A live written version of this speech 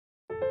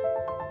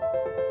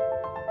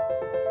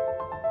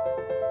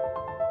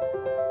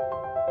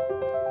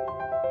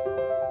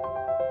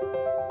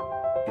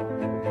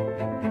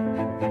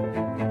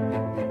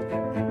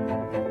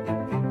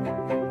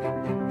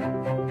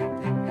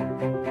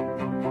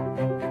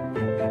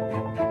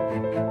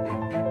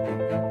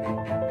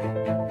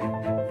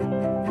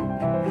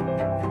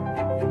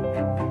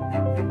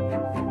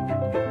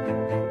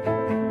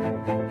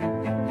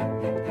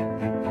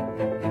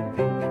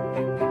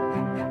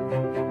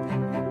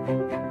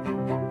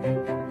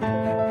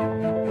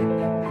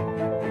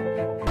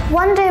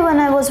One day when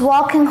I was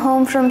walking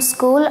home from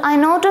school, I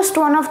noticed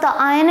one of the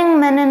ironing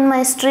men in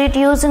my street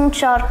using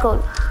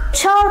charcoal.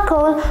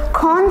 Charcoal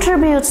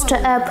contributes to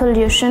air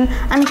pollution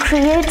and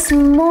creates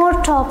more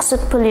toxic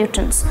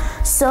pollutants.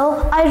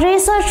 So I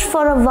researched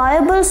for a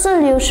viable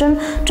solution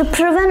to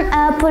prevent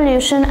air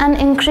pollution and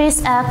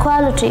increase air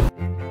quality.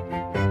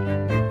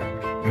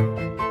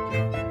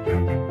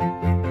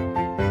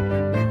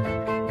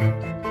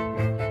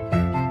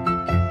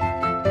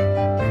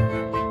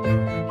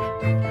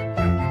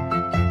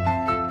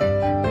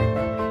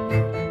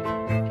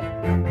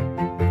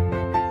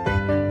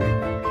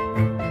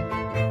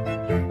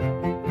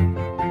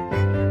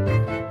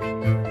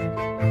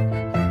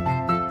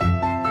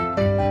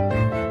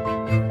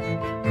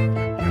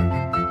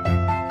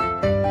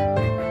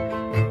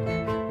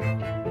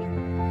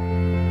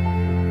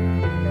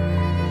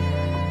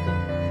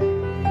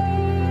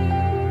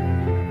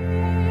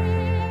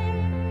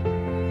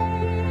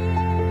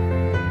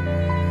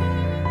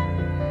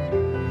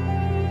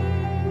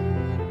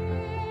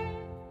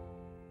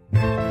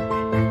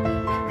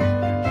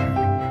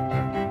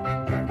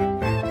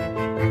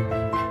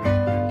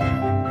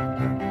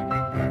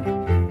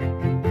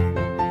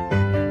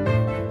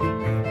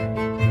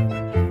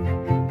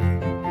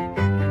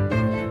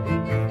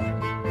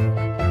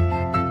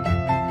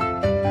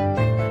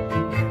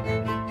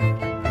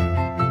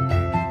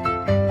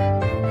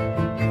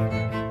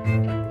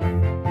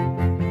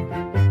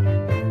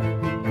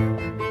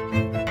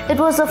 It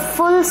was a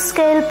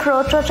full-scale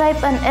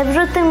prototype and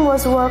everything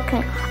was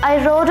working.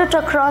 I rode it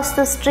across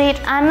the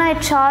street and I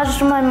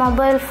charged my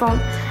mobile phone.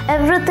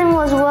 Everything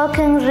was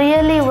working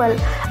really well.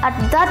 At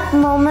that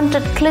moment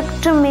it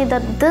clicked to me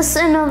that this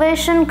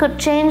innovation could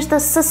change the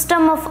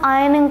system of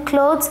ironing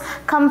clothes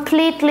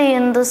completely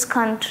in this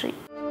country.